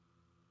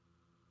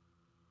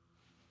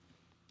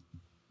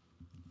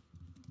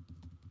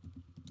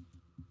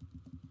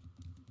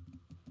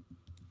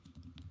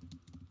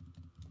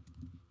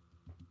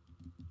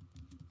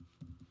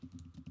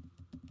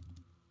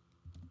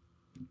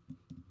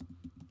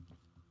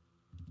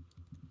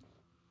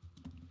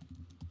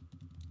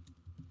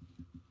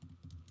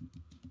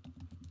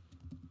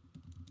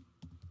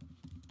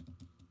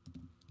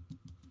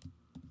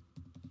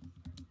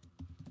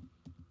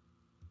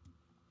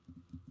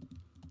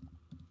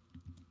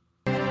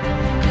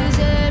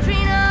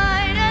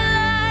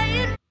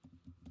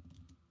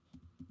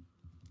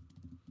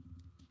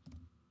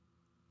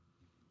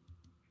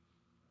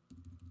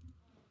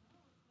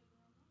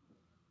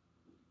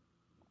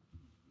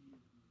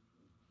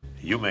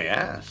You may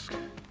ask,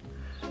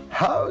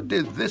 how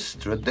did this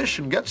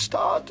tradition get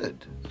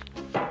started?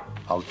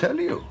 I'll tell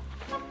you.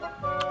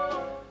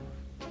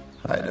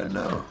 I don't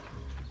know.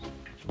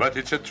 But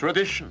it's a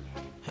tradition.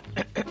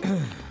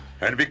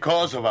 And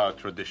because of our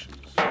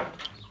traditions,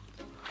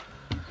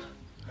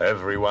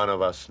 every one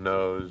of us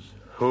knows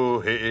who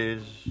he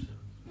is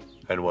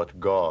and what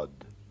God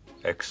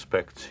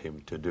expects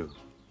him to do.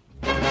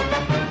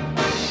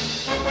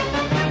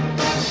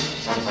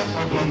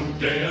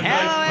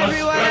 Hello,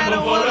 everyone, and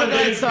welcome to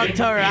Let's Talk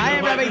Torah. I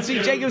am Rabbi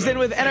Tzvi Jacobson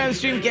with NRM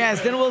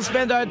Streamcast, and we'll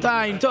spend our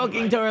time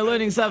talking Torah,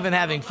 learning stuff, and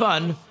having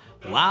fun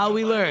while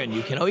we learn.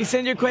 You can always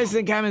send your questions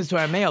and comments to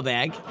our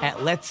mailbag at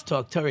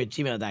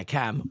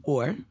letstalktorah@gmail.com,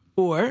 or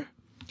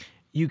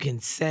you can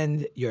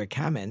send your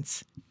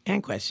comments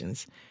and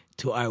questions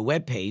to our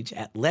webpage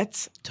at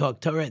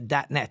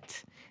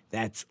letstalktorah.net.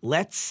 That's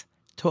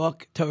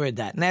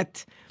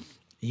letstalktorah.net.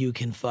 You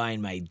can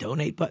find my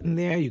donate button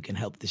there. You can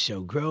help the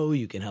show grow.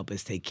 You can help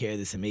us take care of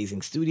this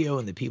amazing studio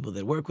and the people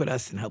that work with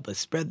us and help us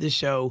spread the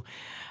show.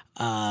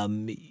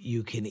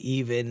 You can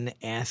even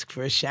ask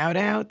for a shout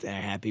out, a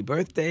happy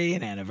birthday,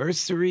 an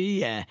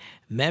anniversary, a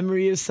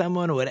memory of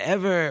someone,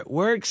 whatever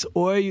works,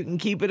 or you can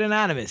keep it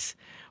anonymous.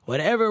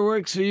 Whatever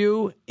works for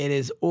you, it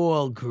is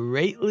all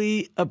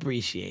greatly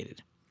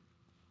appreciated.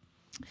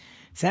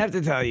 So I have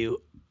to tell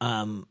you,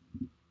 on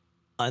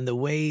the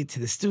way to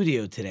the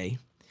studio today,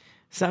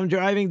 so I'm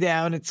driving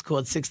down. It's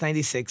called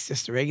 696,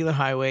 just a regular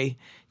highway.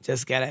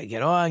 Just got to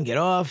get on, get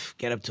off,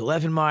 get up to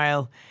 11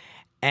 Mile.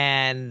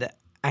 And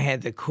I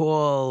had to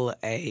call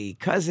a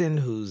cousin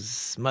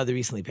whose mother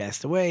recently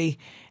passed away.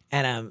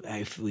 And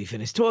we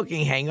finished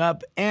talking, hang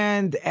up.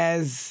 And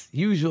as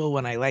usual,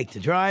 when I like to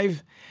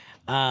drive,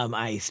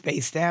 I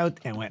spaced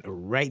out and went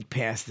right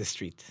past the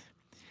street.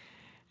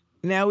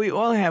 Now, we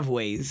all have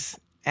ways.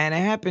 And it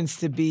happens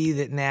to be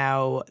that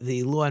now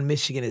the law in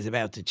Michigan is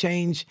about to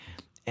change.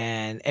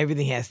 And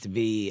everything has to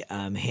be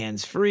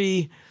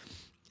hands-free.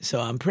 So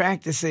I'm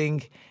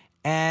practicing,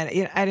 and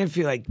I didn't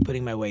feel like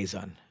putting my Waze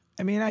on.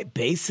 I mean, I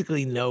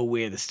basically know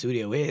where the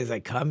studio is.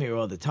 I come here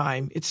all the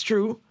time. It's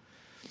true.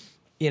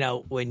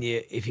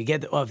 If you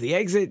get off the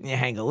exit and you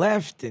hang a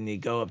left and you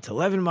go up to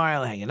 11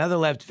 Mile, hang another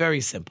left,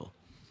 very simple.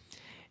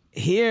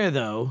 Here,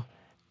 though,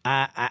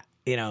 you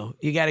got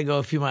to go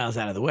a few miles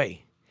out of the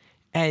way,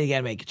 and you got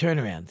to make a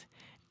turnaround.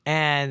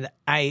 And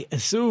I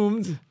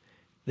assumed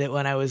that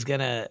when I was going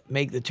to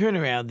make the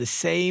turnaround, the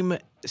same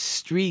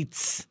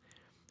streets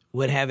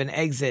would have an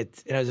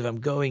exit. As if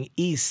I'm going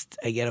east,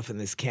 I get off in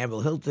this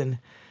Campbell Hilton.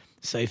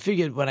 So I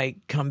figured when I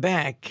come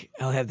back,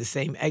 I'll have the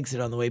same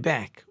exit on the way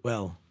back.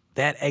 Well,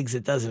 that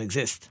exit doesn't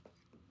exist.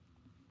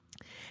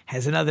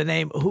 Has another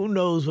name. Who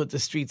knows what the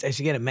streets... I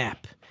should get a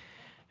map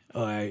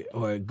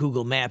or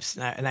Google Maps,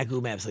 not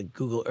Google Maps, like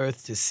Google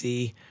Earth to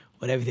see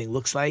what everything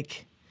looks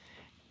like.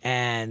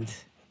 And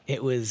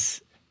it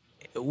was...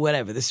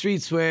 whatever. The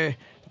streets were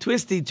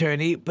twisty,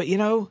 turny, but in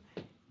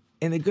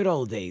the good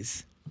old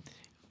days,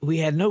 we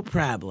had no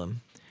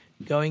problem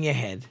going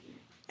ahead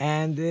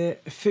and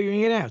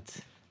figuring it out.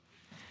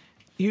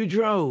 You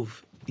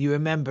drove, you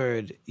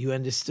remembered, you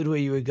understood where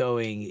you were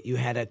going, you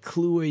had a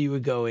clue where you were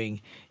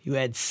going, you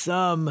had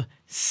some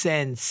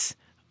sense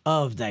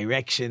of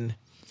direction,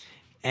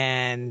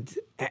 and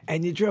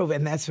you drove,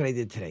 and that's what I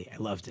did today. I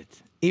loved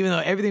it, even though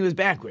everything was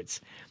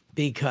backwards,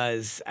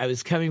 because I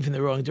was coming from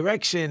the wrong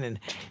direction,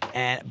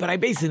 but I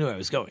basically knew where I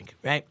was going,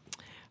 right?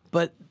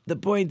 But the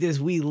point is,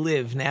 we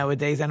live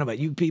nowadays, I don't know about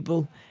you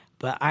people,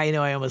 but I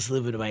know I almost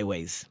live into my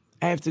ways.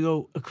 I have to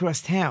go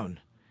across town.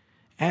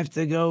 I have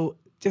to go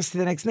just to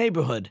the next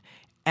neighborhood,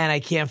 and I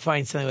can't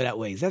find something without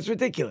Waze. That's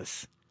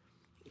ridiculous.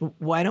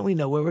 Why don't we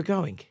know where we're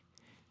going?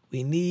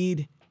 We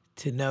need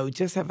to know,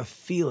 just have a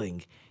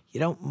feeling.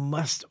 You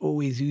must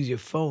always use your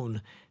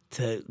phone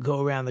to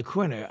go around the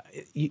corner.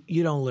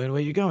 You don't learn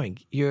where you're going.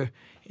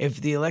 If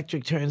the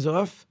electric turns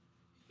off,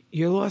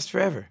 you're lost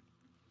forever,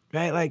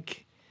 right?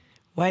 Like,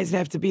 why does it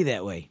have to be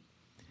that way?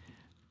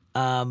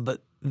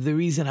 But the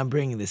reason I'm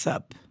bringing this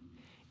up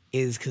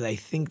is because I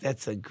think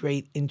that's a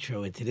great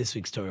intro into this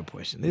week's Torah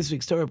portion. This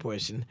week's Torah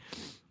portion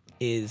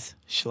is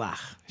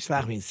shlach.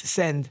 Shlach means to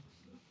send,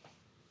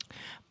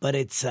 but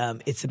it's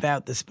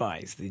about the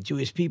spies. The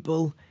Jewish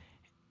people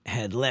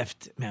had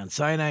left Mount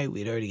Sinai.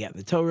 We'd already gotten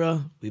the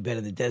Torah. We'd been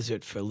in the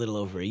desert for a little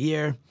over a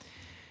year.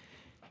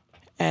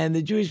 And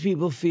the Jewish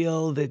people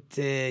feel that,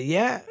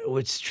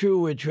 it's true,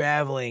 we're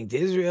traveling to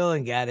Israel,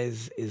 and God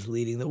is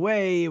leading the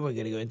way. We're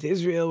going to go into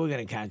Israel. We're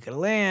going to conquer the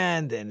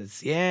land. And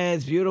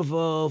it's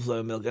beautiful,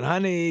 flowing milk and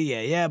honey.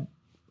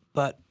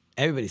 But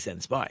everybody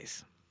sends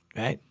spies,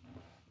 right?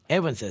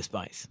 Everyone says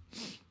spies.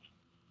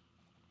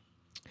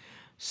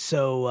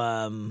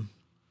 So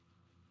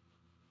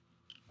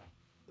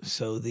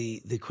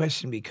the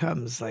question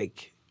becomes,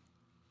 like,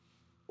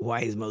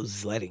 why is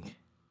Moses letting?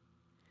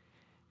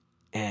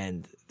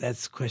 And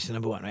that's question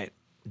number one, right?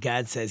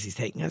 God says he's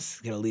taking us,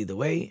 he's going to lead the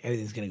way,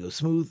 everything's going to go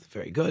smooth,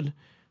 very good.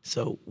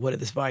 So what are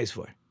the spies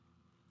for?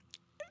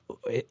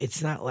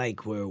 It's not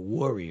like we're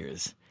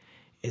warriors.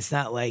 It's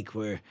not like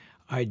we're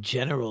our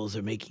generals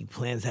are making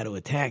plans how to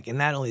attack. And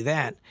not only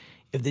that,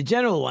 if the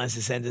general wants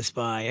to send a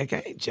spy,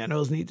 okay,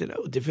 generals need to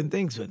know different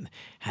things,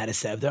 how to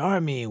set up their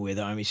army, and where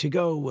the army should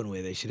go, and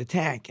where they should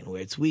attack, and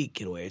where it's weak,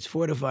 and where it's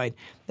fortified.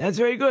 That's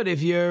very good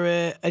if you're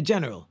a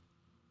general,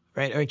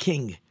 right, or a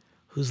king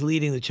who's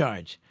leading the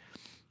charge.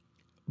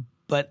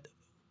 But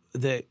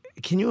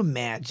can you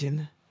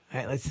imagine? All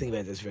right, let's think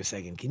about this for a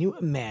second. Can you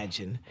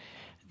imagine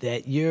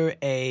that you're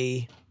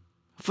a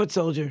foot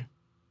soldier,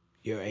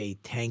 you're a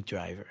tank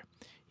driver,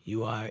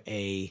 you are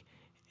a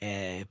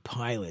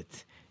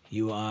pilot,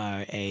 you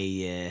are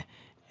a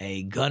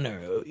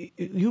gunner.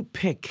 You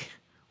pick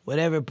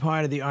whatever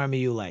part of the army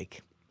you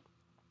like.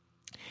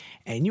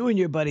 And you and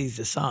your buddies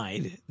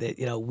decide that,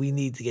 we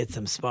need to get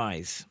some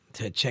spies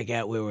to check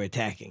out where we're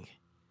attacking.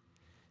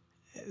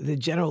 The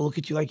general will look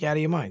at you like you're out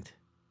of your mind.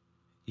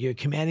 Your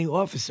commanding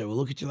officer will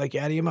look at you like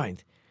you're out of your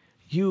mind.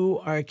 You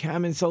are a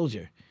common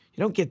soldier.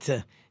 You don't get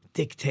to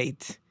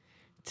dictate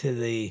to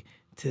the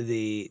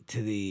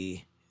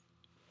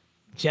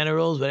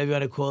generals, whatever you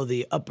want to call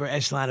the upper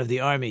echelon of the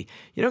army.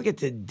 You don't get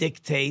to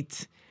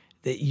dictate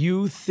that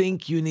you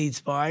think you need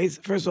spies.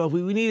 First of all, if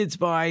we needed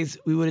spies,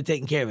 we would have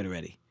taken care of it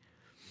already.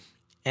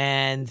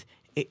 And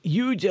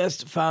you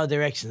just follow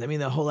directions. I mean,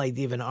 the whole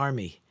idea of an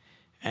army.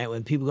 Right?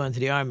 When people go into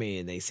the army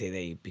and they say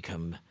they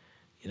become,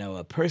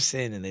 a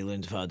person, and they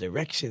learn to follow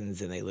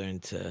directions, and they learn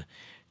to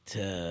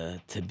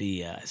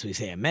be, as we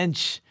say, a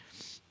mensch,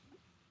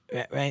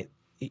 right?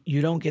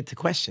 You don't get to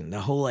question. The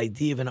whole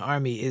idea of an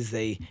army is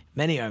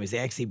many armies, they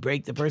actually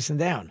break the person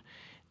down.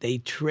 They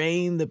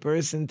train the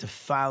person to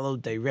follow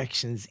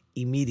directions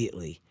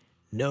immediately.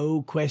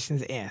 No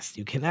questions asked.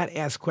 You cannot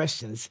ask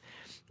questions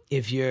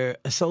if you're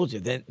a soldier.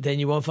 Then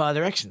you won't follow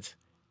directions.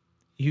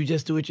 You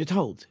just do what you're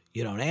told.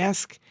 You don't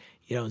ask.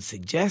 You don't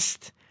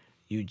suggest.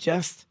 You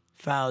just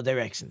follow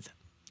directions.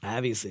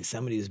 Obviously,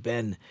 somebody who's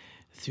been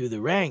through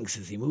the ranks,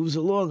 as he moves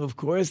along, of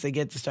course, they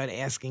get to start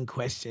asking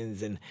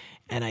questions and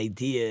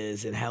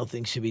ideas and how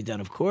things should be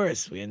done. Of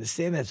course, we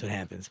understand that's what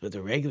happens. But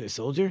the regular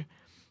soldier,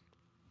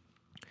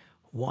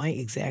 why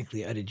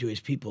exactly are the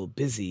Jewish people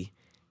busy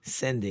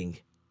sending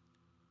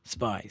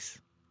spies?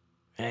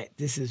 Right?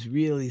 This is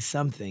really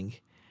something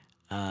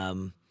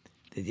that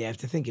you have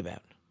to think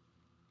about.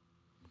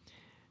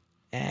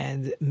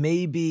 And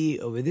maybe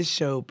over this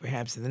show,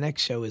 perhaps in the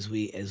next show, as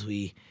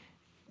we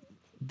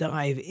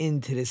dive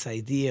into this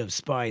idea of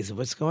spies and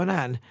what's going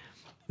on,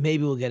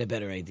 maybe we'll get a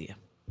better idea.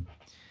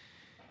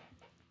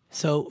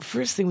 So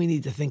first thing we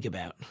need to think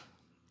about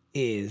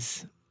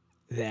is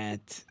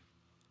that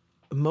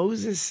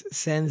Moses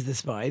sends the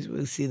spies.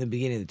 We'll see in the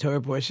beginning of the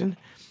Torah portion.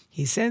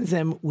 He sends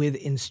them with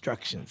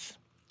instructions,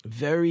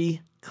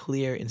 very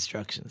clear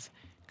instructions,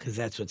 because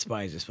that's what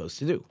spies are supposed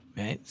to do,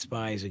 right?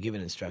 Spies are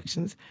given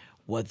instructions,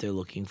 what they're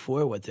looking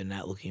for, what they're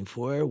not looking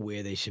for,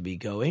 where they should be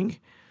going,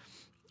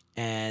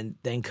 and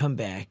then come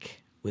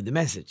back with the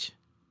message.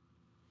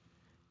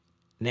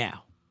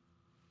 Now,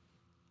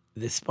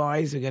 the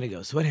spies are going to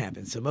go. So what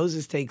happens? So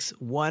Moses takes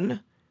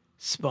one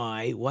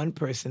spy, one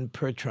person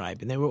per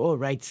tribe, and they were all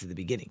righteous at the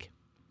beginning.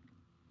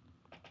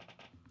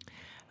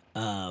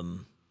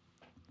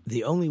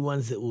 The only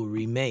ones that will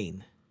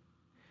remain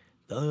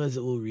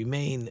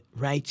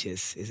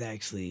righteous is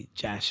actually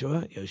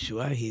Joshua.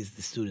 He's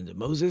the student of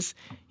Moses.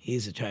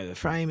 He's the tribe of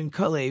Ephraim, and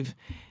Kalev,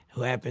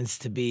 who happens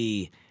to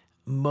be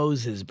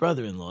Moses'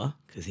 brother-in-law,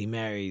 because he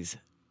marries,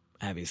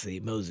 obviously,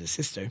 Moses'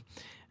 sister,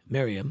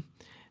 Miriam.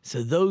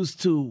 So those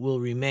two will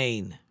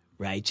remain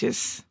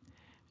righteous.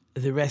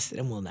 The rest of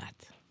them will not.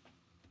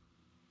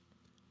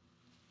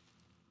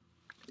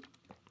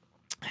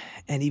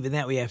 And even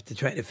that we have to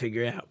try to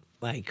figure out,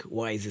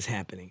 why is this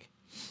happening?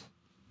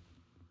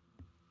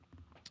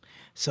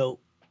 So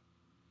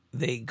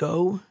they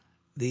go,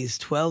 these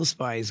 12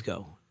 spies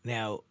go.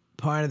 Now,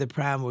 part of the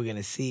problem we're going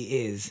to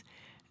see is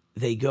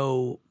they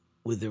go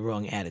with the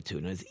wrong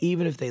attitude. Now,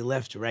 even if they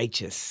left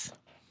righteous,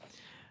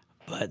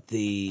 but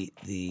the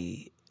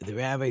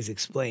rabbis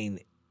explain,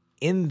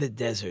 in the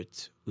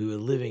desert, we were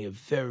living a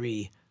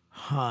very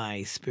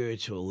high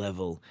spiritual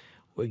level.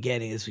 We're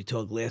getting, as we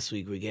talked last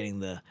week, we're getting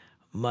the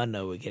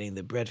manna, we're getting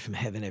the bread from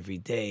heaven every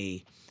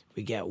day.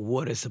 We got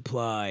water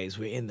supplies,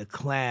 we're in the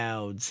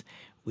clouds.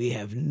 We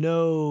have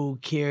no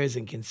cares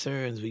and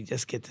concerns. We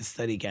just get to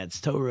study God's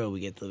Torah.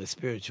 We get to live a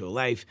spiritual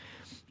life.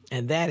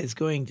 And that is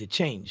going to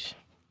change.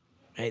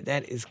 Right?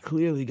 That is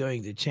clearly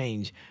going to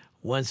change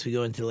once we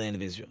go into the land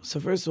of Israel.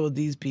 So first of all,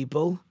 these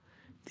people,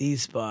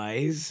 these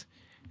spies,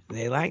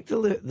 they like the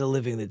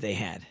living that they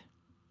had.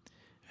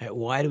 Right?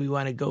 Why do we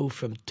want to go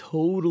from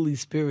totally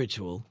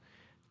spiritual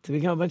to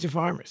become a bunch of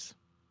farmers?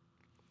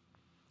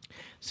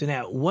 So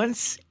now,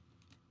 once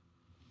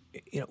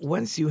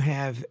you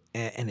have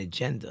an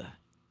agenda,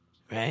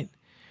 right?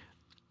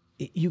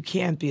 You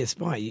can't be a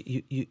spy.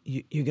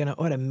 You're going to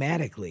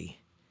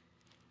automatically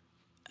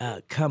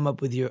come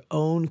up with your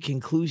own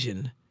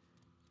conclusion,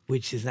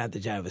 which is not the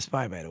job of a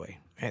spy, by the way.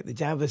 Right? The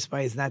job of a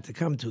spy is not to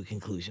come to a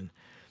conclusion.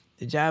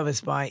 The job of a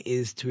spy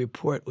is to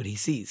report what he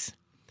sees.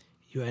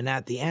 You are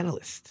not the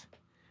analyst.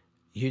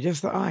 You're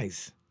just the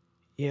eyes.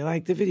 You're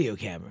like the video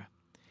camera.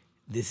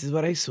 this is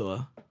what I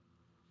saw,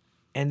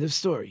 end of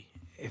story.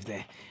 If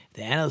the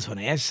analysts want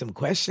to ask some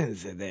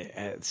questions,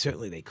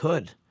 certainly they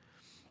could.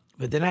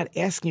 But they're not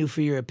asking you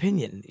for your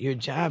opinion. Your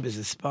job as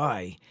a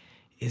spy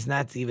is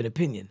not to give an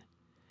opinion.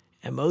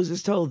 And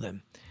Moses told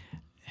them,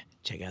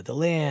 check out the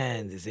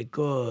land. Is it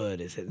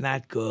good? Is it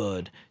not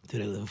good? Do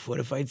they live in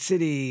fortified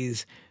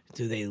cities?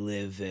 Do they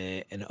live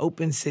in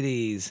open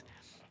cities?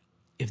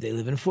 If they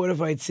live in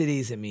fortified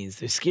cities, it means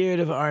they're scared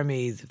of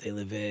armies. If they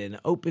live in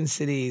open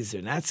cities,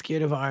 they're not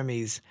scared of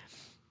armies.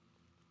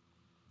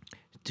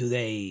 Do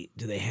they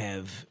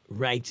have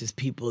righteous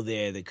people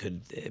there that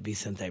could be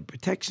some type of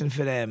protection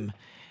for them?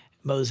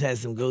 Moses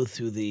has them go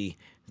through the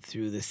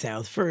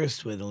south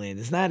first, where the land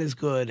is not as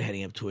good,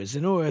 heading up towards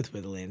the north,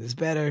 where the land is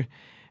better.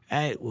 All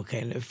right, what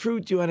kind of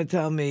fruit do you want to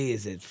tell me?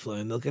 Is it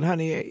flowing milk and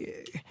honey?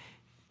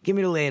 Give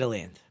me the lay of the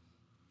land.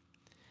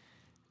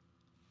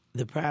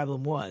 The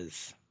problem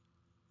was,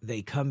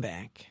 they come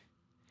back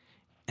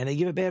and they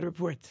give a bad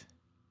report.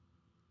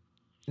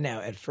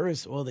 Now, at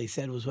first, all they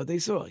said was what they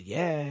saw.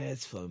 Yeah,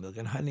 it's flowing milk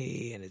and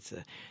honey, and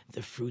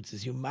the fruits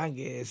is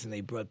humongous, and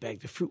they brought back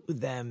the fruit with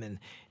them, and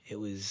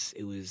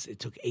it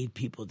took 8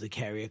 people to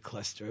carry a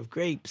cluster of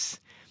grapes,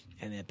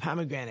 and then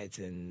pomegranates,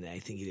 and I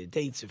think either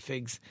dates or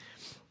figs.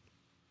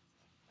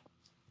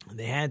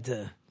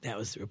 That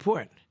was the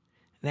report.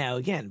 Now,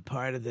 again,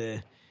 part of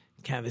the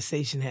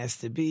conversation has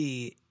to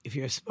be, if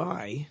you're a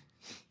spy,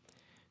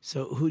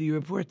 so who do you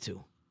report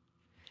to?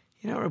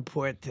 You don't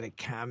report to the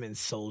common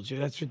soldier.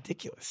 That's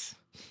ridiculous.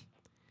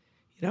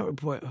 You don't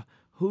report.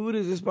 Who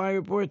does a spy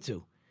report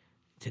to?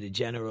 To the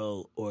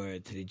general or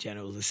to the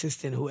general's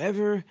assistant,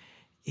 whoever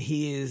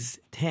he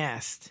is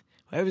tasked,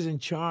 whoever's in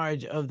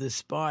charge of the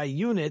spy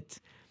unit,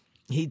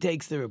 he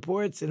takes the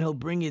reports and he'll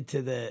bring it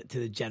to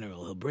the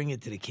general. He'll bring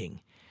it to the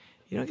king.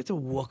 You don't get to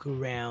walk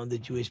around the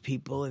Jewish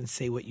people and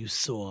say what you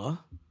saw.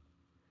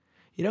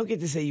 You don't get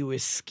to say you were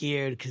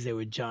scared because there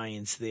were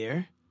giants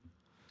there.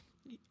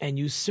 And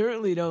you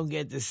certainly don't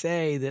get to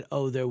say that,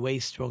 oh, they're way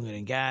stronger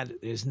than God.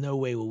 There's no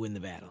way we'll win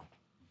the battle.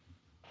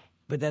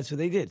 But that's what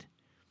they did.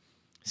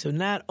 So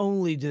not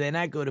only do they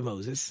not go to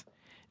Moses,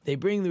 they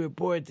bring the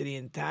report to the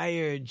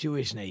entire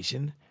Jewish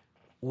nation,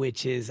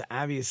 which is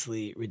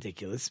obviously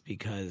ridiculous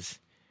because,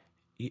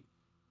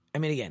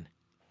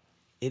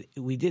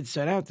 we did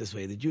start out this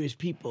way. The Jewish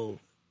people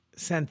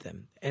sent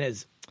them. And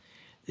as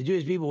the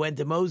Jewish people went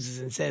to Moses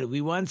and said,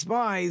 we want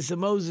spies, so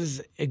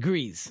Moses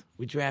agrees,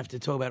 which we have to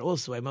talk about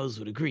also why Moses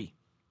would agree.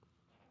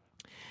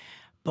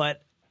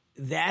 But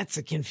that's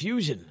a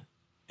confusion.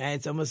 Right?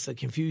 It's almost a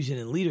confusion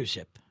in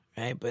leadership,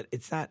 right? But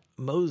it's not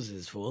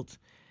Moses' fault.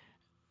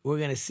 We're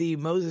going to see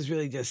Moses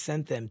really just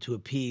sent them to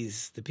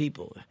appease the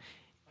people.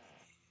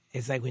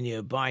 It's like when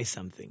you buy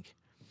something.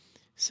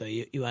 So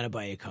you want to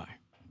buy a car.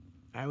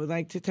 I would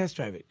like to test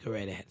drive it. Go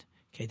right ahead.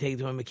 Can I take it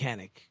to a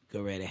mechanic?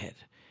 Go right ahead.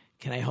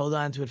 Can I hold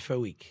on to it for a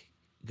week?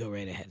 Go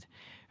right ahead.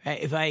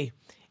 Right?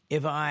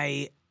 If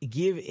I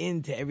give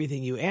in to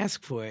everything you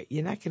ask for,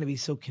 you're not going to be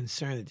so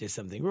concerned that there's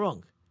something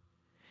wrong.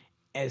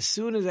 As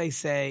soon as I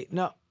say,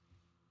 no,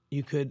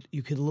 you could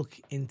look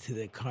into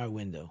the car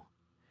window.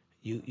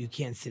 You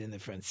can't sit in the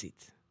front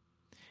seat.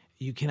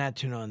 You cannot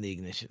turn on the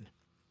ignition.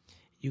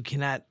 You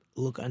cannot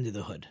look under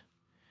the hood.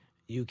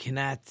 You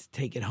cannot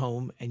take it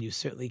home, and you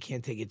certainly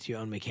can't take it to your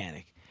own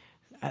mechanic.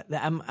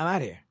 I'm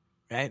out here,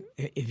 right?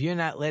 If you're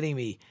not letting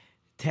me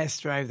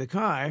test drive the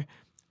car,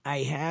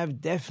 I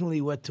have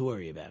definitely what to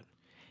worry about.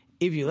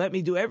 If you let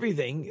me do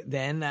everything,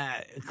 then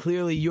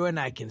clearly you're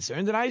not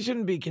concerned, and I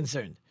shouldn't be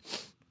concerned.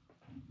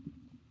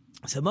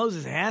 So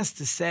Moses has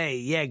to say,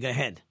 yeah, go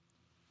ahead.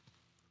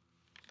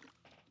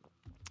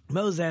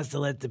 Moses has to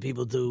let the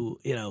people do,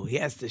 he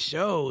has to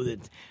show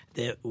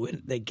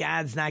that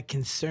God's not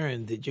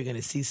concerned that you're going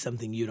to see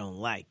something you don't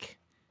like.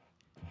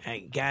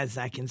 Right? God's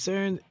not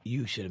concerned,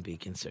 you shouldn't be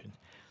concerned.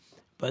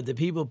 But the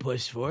people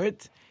push for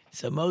it,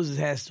 so Moses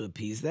has to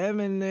appease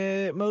them, and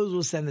Moses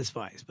will send the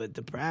spies. But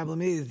the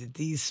problem is that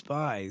these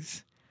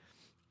spies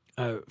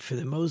are, for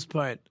the most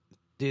part,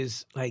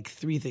 there's like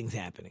 3 things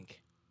happening.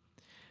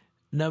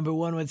 Number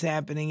 1, what's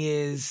happening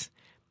is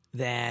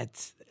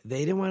that they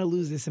didn't want to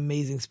lose this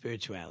amazing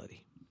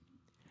spirituality.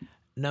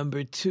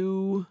 Number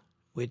 2,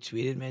 which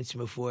we didn't mention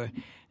before,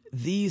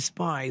 these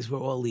spies were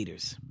all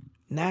leaders.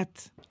 Not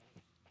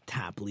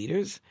top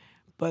leaders,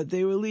 but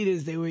they were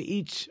leaders. They were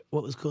each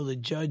what was called a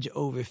judge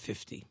over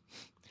 50.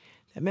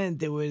 That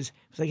meant it was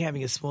like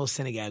having a small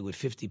synagogue with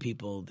 50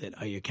 people that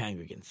are your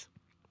congregants.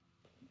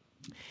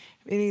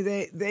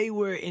 Meaning they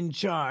were in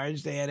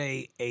charge. They had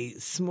a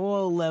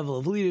small level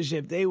of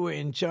leadership. They were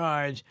in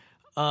charge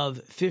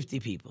of 50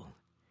 people.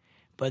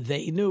 But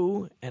they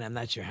knew, and I'm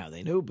not sure how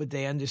they knew, but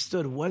they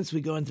understood once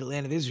we go into the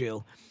land of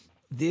Israel,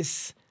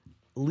 this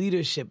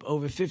leadership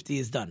over 50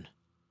 is done.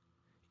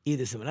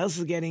 Either someone else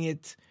is getting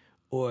it,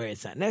 or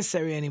it's not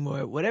necessary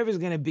anymore. Whatever it's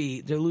going to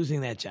be, they're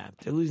losing that job.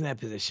 They're losing that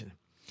position.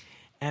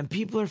 And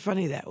people are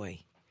funny that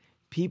way.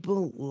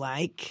 People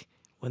like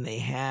when they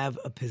have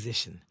a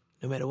position.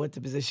 No matter what the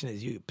position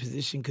is, your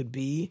position could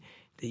be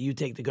that you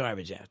take the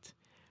garbage out.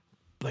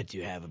 But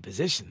you have a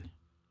position.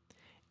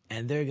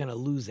 and they're going to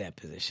lose that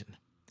position.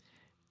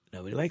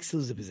 Nobody likes to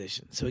lose a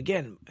position. So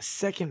again, a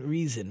second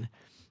reason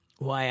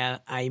why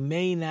I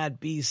may not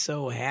be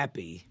so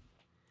happy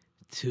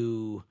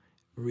to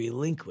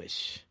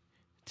relinquish,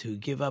 to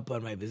give up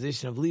on my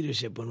position of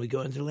leadership when we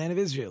go into the land of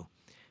Israel.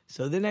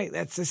 So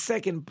that's the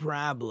second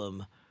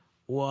problem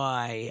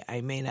why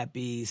I may not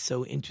be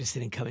so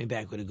interested in coming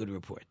back with a good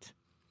report.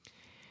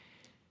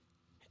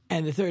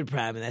 And the third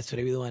problem, and that's what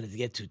I really wanted to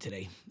get to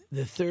today.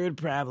 The third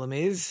problem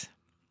is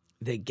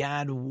that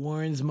God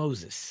warns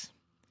Moses.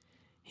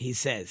 He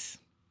says,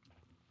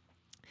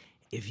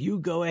 if you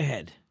go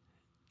ahead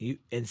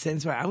and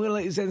send spies, I'm going to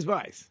let you send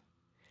spies.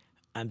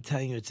 I'm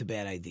telling you it's a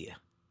bad idea.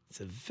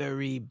 It's a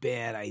very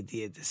bad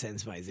idea to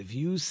send spies. If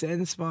you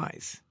send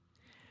spies,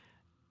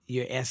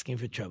 you're asking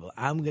for trouble.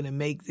 I'm going to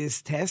make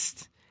this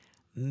test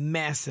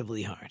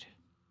massively hard.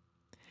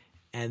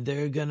 And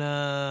they're going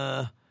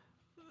to...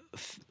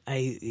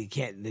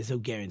 there's no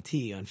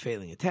guarantee on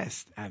failing a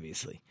test,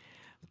 obviously.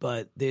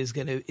 But it's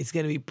going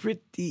to be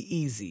pretty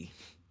easy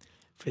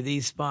for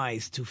these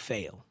spies to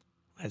fail.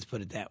 Let's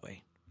put it that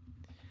way.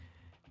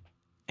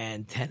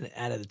 And 10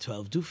 out of the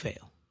 12 do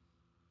fail.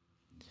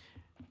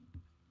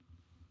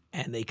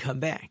 And they come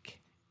back.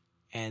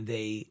 And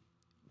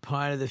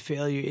part of the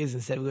failure is,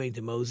 instead of going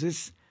to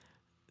Moses,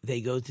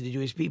 they go to the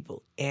Jewish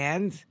people.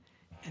 And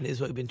this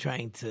is what we've been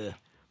trying to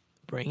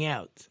bring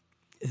out,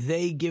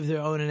 they give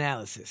their own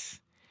analysis.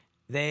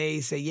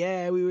 They say,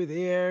 yeah, we were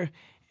there,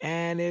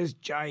 and there's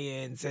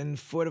giants and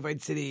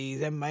fortified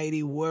cities and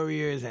mighty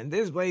warriors, and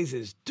this place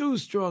is too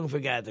strong for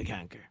God to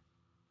conquer.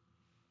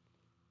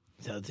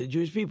 So to the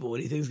Jewish people, what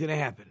do you think is going to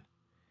happen?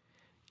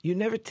 You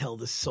never tell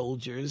the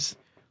soldiers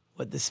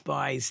what the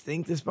spies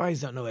think. The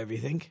spies don't know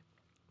everything.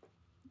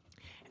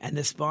 And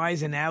the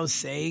spies are now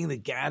saying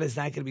that God is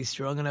not going to be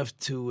strong enough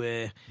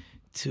to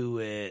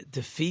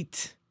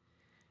defeat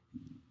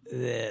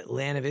the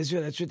land of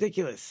Israel. That's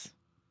ridiculous.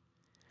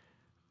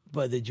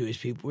 But the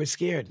Jewish people were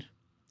scared.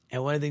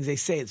 And one of the things they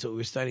say, it's what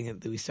we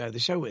started the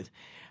show with.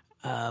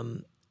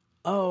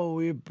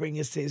 We bring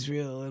us to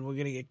Israel and we're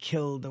going to get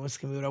killed, and what's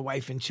going to be with our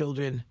wife and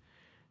children?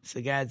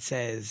 So God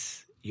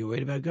says, you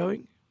worried about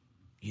going?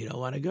 You don't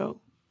want to go?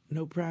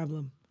 No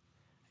problem.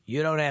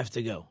 You don't have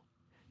to go.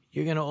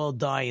 You're going to all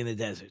die in the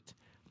desert.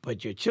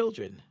 But your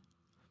children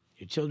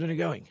are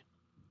going.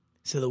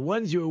 So the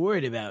ones you were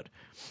worried about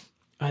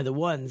are the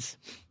ones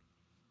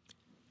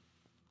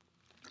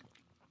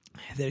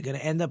that are going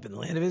to end up in the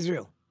land of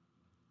Israel.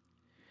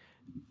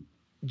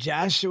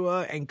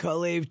 Joshua and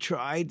Caleb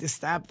tried to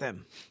stop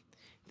them.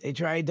 They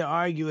tried to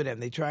argue with them.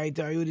 They tried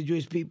to argue with the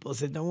Jewish people.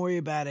 Said, don't worry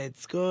about it.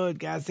 It's good.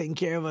 God's taking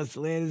care of us. The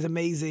land is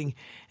amazing.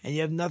 And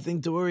you have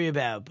nothing to worry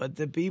about. But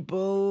the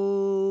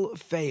people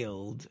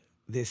failed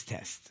this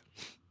test.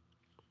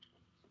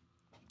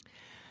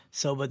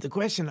 So, but the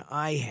question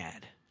I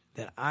had,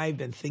 that I've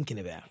been thinking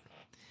about,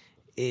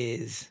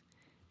 is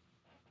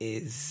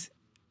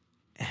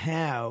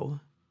how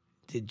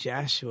did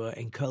Joshua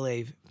and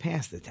Caleb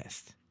pass the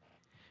test?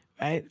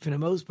 Right? For the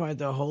most part,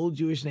 the whole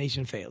Jewish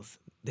nation fails.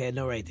 They had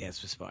no right to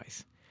ask for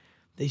spies.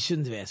 They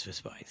shouldn't have asked for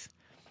spies.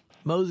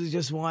 Moses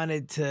just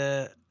wanted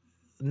to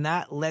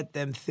not let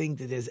them think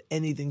that there's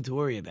anything to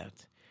worry about.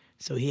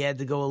 So he had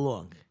to go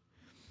along.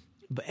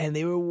 And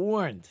they were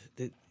warned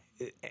that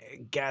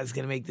God's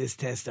going to make this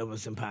test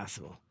almost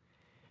impossible.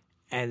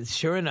 And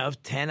sure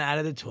enough, 10 out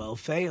of the 12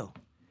 fail.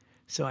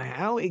 So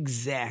how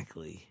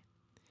exactly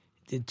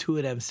did two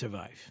of them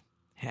survive?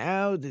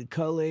 How did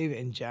Caleb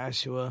and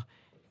Joshua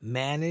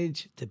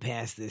manage to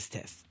pass this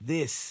test?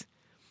 This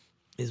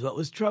is what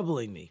was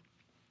troubling me.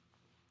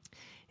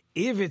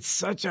 If it's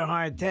such a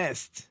hard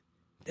test,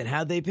 then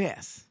how'd they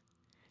pass?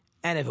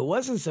 And if it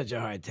wasn't such a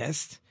hard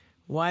test,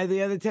 why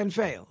the other 10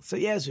 fail? So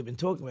yes, we've been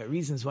talking about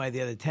reasons why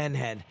the other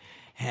 10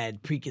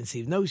 had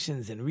preconceived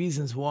notions and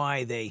reasons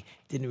why they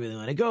didn't really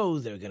want to go.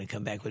 They were going to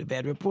come back with a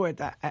bad report.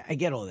 I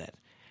get all that.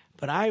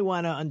 But I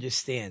want to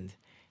understand,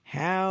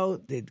 how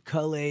did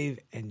Caleb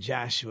and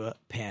Joshua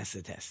pass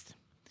the test?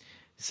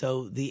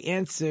 So the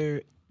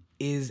answer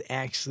is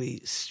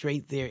actually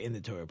straight there in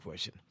the Torah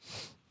portion.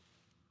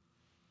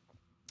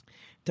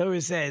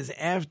 Torah says,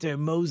 after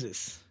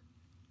Moses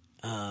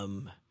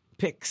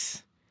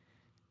picks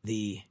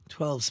the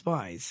 12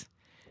 spies,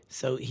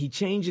 so he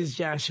changes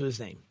Joshua's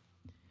name.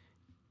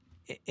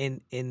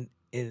 In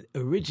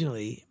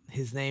originally,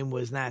 his name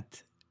was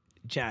not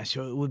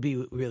Joshua. It would be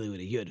really with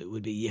a yud. It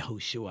would be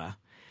Yehoshua.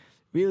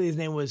 Really, his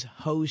name was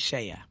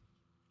Hosea.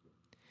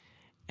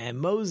 And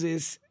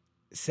Moses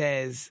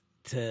says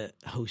to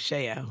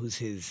Hosea, who's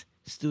his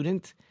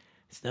student,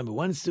 his number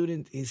one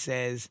student, he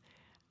says,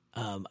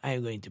 I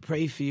am going to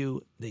pray for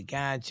you that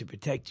God should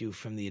protect you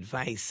from the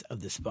advice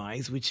of the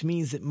spies, which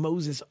means that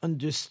Moses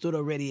understood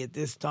already at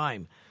this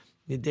time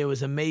that there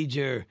was a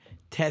major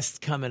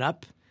test coming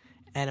up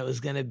and it was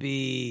going to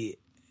be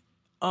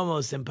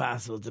almost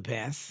impossible to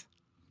pass,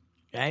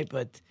 right?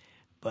 But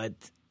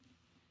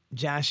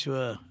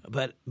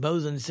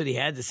Moses understood he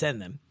had to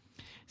send them.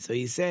 So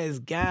he says,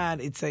 God,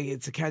 it's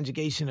a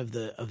conjugation of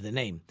the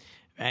name,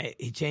 Right?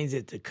 He changed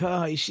it to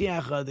Ka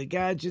Haishiacha, that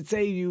God should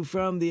save you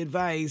from the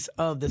advice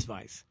of the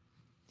spies.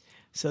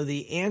 So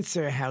the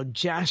answer how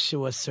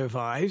Joshua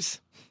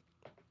survives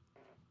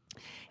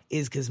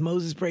is because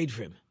Moses prayed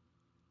for him.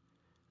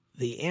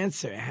 The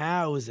answer,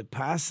 how is it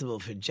possible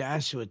for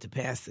Joshua to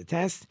pass the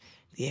test?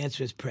 The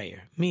answer is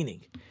prayer.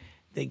 Meaning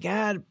that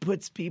God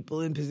puts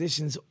people in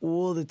positions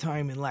all the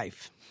time in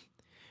life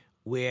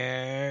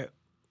where,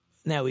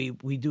 now we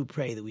do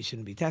pray that we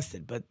shouldn't be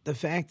tested, but the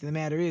fact of the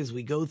matter is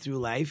we go through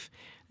life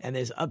and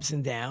there's ups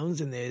and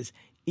downs and there's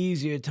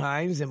easier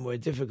times and more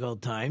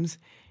difficult times,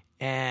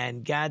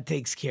 and God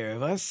takes care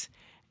of us,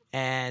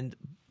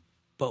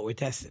 but we're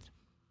tested.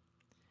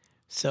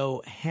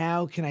 So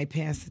how can I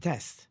pass the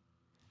test?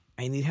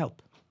 I need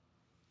help.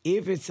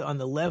 If it's on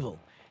the level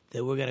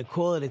that we're going to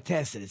call it a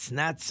test and it's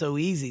not so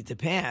easy to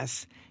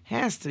pass,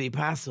 has to be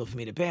possible for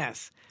me to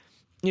pass.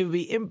 It would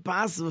be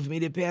impossible for me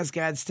to pass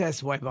God's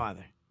test. Why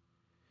bother?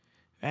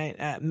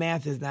 Right?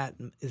 Math is not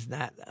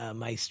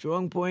my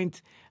strong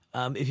point.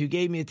 If you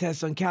gave me a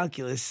test on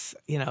calculus,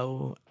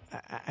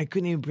 I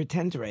couldn't even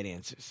pretend to write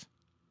answers.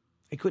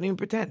 I couldn't even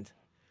pretend.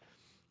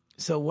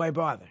 So why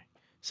bother?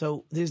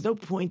 So there's no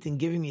point in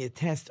giving me a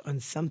test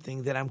on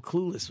something that I'm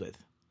clueless with.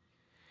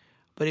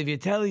 But if you're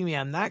telling me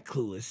I'm not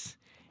clueless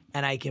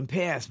and I can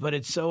pass, but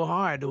it's so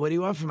hard, what do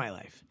you want for my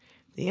life?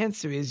 The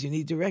answer is you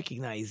need to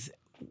recognize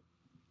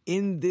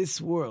in this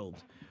world,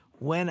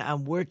 when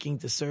I'm working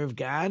to serve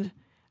God,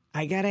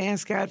 I got to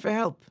ask God for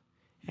help.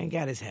 And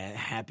God is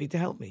happy to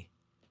help me.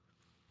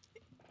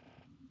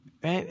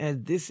 Right?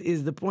 And this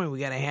is the point we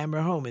got to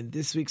hammer home in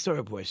this week's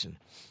Torah portion.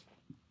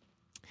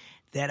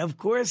 That, of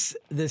course,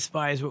 the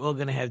spies were all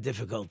going to have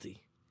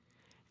difficulty.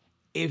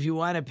 If you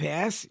want to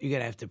pass, you're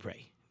going to have to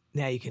pray.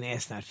 Now you can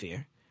ask, not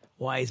fear.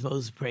 Why is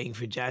Moses praying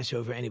for Joshua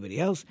over anybody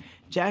else?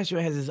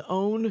 Joshua has his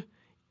own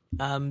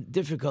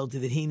difficulty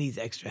that he needs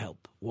extra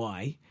help.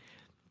 Why?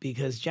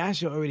 Because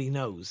Joshua already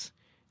knows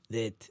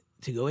that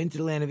to go into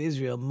the land of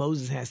Israel,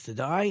 Moses has to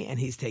die and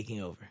he's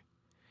taking over.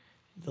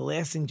 The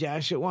last thing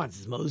Joshua wants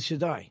is Moses should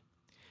die.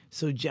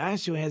 So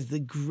Joshua has the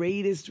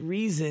greatest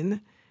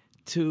reason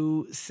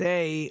to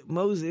say,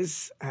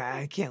 Moses,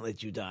 I can't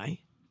let you die.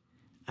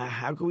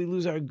 How can we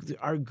lose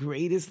our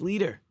greatest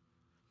leader?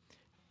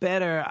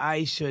 Better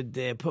I should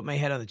put my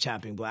head on the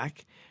chopping block.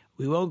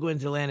 We won't go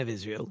into the land of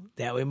Israel.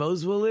 That way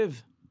Moses will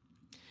live.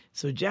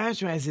 So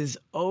Joshua has his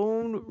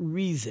own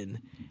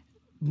reason,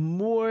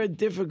 more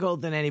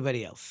difficult than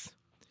anybody else.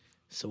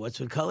 So what's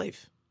with Kalev?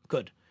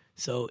 Good.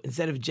 So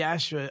instead of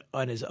Joshua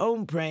on his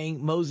own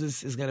praying,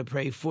 Moses is going to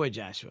pray for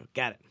Joshua.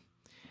 Got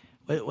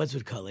it. What's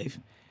with Kalev?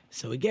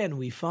 So again,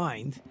 we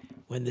find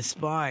when the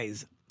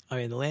spies are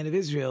in the land of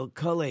Israel,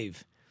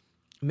 Kalev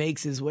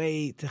makes his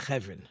way to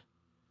Hebron.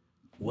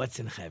 What's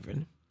in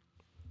Hebron?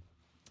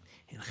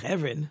 In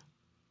Hebron,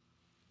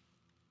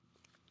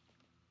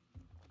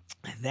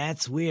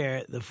 that's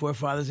where the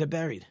forefathers are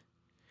buried.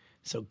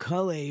 So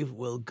Kalev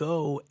will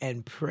go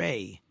and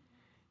pray.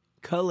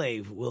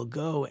 Kalev will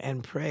go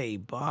and pray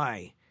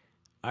by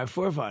our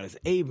forefathers,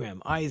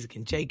 Abraham, Isaac,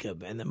 and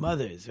Jacob, and the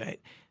mothers, right?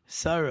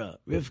 Sarah,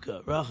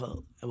 Rivka,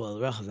 Rachel. Well,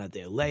 Rachel's not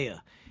there.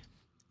 Leah,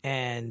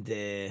 and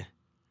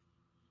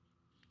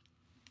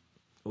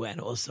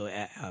also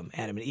Adam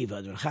and Eve,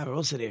 and Chava are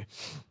also there.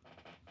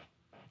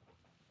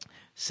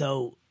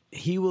 So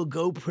he will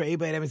go pray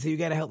by them and say, you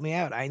got to help me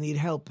out. I need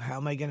help. How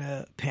am I going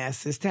to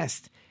pass this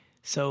test?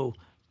 So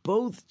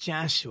both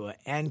Joshua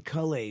and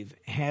Kalev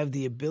have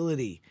the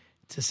ability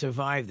to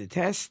survive the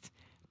test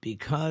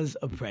because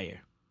of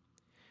prayer.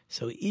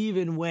 So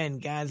even when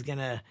God's going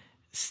to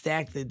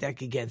stack the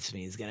deck against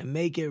me, he's going to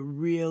make it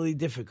really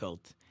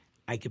difficult,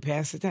 I could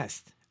pass the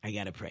test. I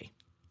got to pray.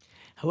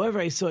 However,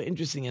 I saw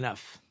interesting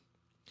enough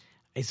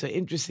a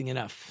second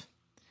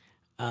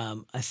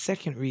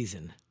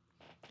reason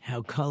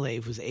how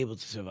Kalev was able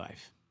to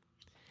survive.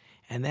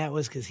 And that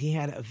was because he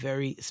had a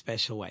very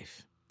special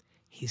wife.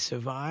 He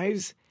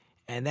survives,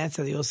 and that's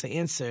how they also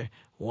answer,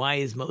 why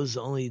is Moses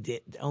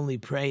only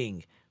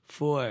praying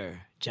for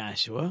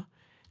Joshua?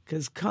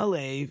 Because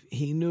Kalev,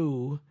 he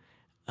knew,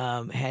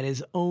 had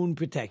his own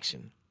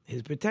protection.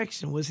 His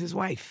protection was his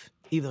wife,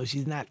 even though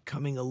she's not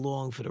coming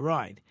along for the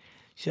ride.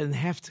 She doesn't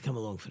have to come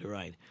along for the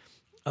ride.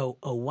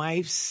 A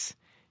wife's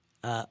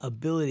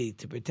ability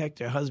to protect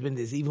her husband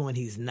is even when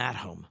he's not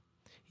home.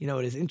 You know,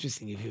 it is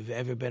interesting. If you've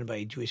ever been by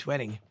a Jewish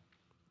wedding,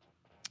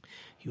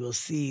 you will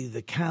see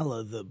the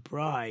kala, the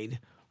bride,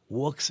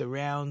 walks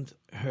around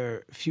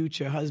her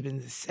future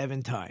husband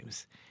 7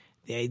 times.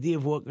 The idea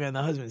of walking around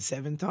the husband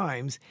 7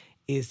 times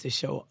is to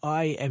show,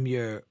 I am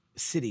your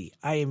city,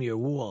 I am your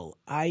wall,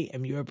 I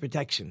am your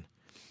protection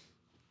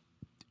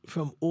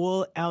from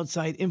all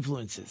outside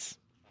influences.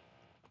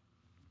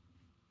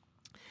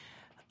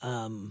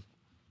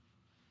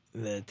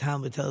 The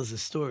Talmud tells a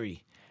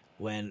story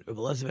when Rabbi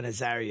Elazar ben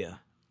Azariah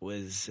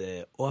was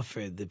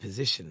offered the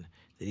position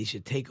that he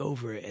should take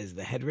over as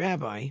the head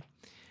rabbi.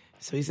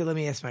 So he said, let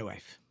me ask my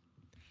wife.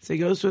 So he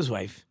goes to his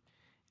wife,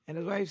 and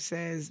his wife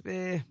says,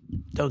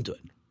 don't do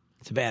it.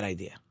 It's a bad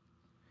idea.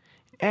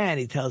 And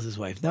he tells his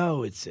wife,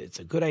 no, it's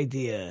a good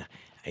idea.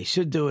 I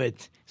should do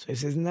it. So he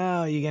says,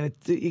 no, you're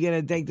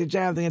gonna take the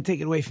job. They're gonna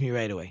take it away from you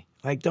right away.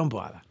 Like, don't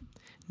bother.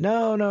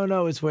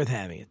 No, it's worth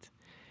having it.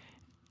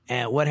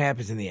 And what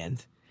happens in the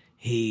end?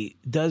 He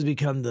does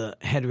become the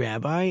head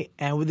rabbi,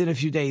 and within a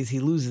few days, he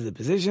loses the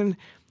position.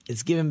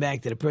 It's given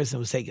back to the person it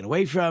was taken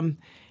away from.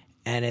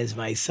 And as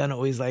my son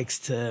always likes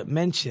to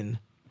mention,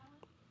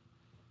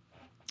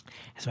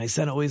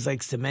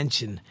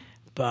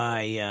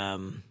 after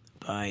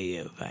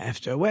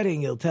a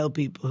wedding, he'll tell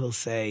people, he'll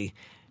say,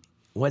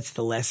 what's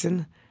the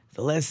lesson?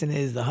 The lesson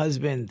is the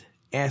husband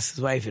asks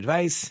his wife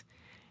advice,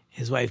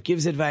 his wife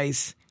gives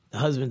advice, the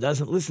husband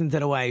doesn't listen to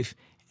the wife,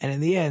 and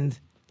in the end,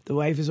 the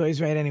wife is always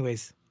right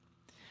anyways.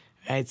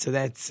 Right? So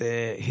that's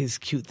his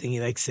cute thing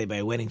he likes to say by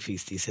a wedding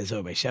feast. He says,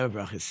 by Shabbat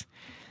Brachas.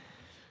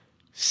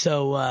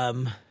 So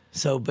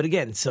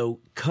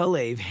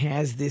Kalev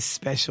has this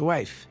special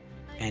wife,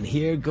 and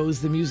here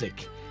goes the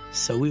music.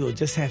 So we will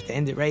just have to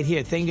end it right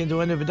here. Thank you to the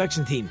wonderful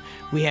production team.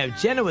 We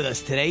have Jenna with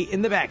us today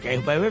in the back. I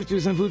hope I have to do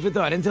some food for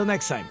thought. Until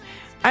next time,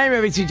 I'm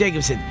Rabbi Tzvi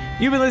Jacobson.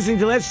 You've been listening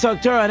to Let's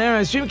Talk Torah on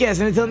Aaron Streamcast,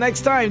 and until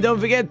next time, don't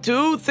forget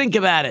to think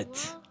about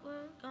it.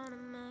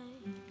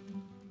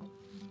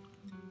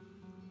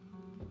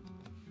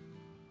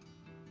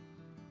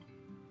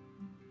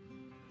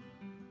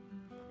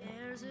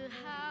 There's a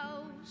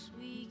house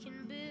we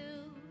can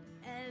build.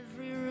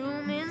 Every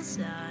room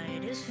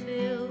inside is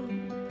filled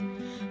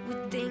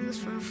with things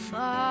from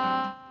far